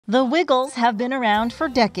The Wiggles have been around for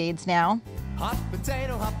decades now. Hot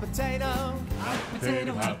potato, hot potato, hot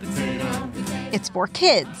potato, hot potato. It's for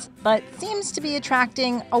kids, but seems to be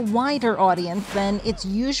attracting a wider audience than its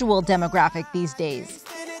usual demographic these days.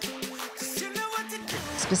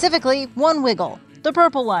 Specifically, one Wiggle, the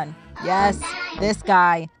purple one. Yes, this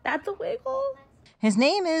guy. That's a Wiggle? His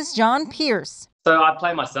name is John Pierce. So I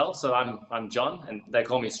play myself, so I'm John, and they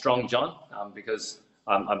call me Strong John because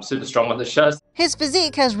I'm super strong on the show. His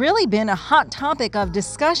physique has really been a hot topic of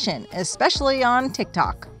discussion, especially on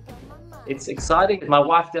TikTok. It's exciting. My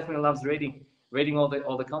wife definitely loves reading all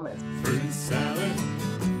the comments. Fruit salad,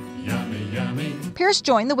 yummy, yummy. Pierce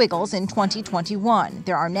joined the Wiggles in 2021.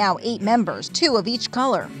 There are now 8 members, 2 of each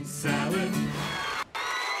color. Salad.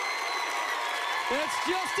 That's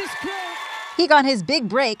Justice Crew. He got his big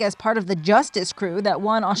break as part of the Justice Crew that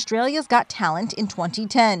won Australia's Got Talent in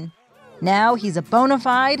 2010. Now he's a bona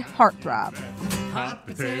fide heartthrob. Hot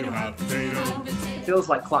potato, hot potato. It feels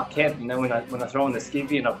like Clark Kent, when I throw on the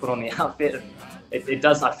skivvy and I put on the outfit. It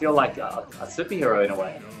does. I feel like a superhero in a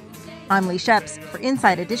way. I'm Lee Sheps for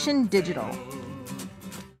Inside Edition Digital.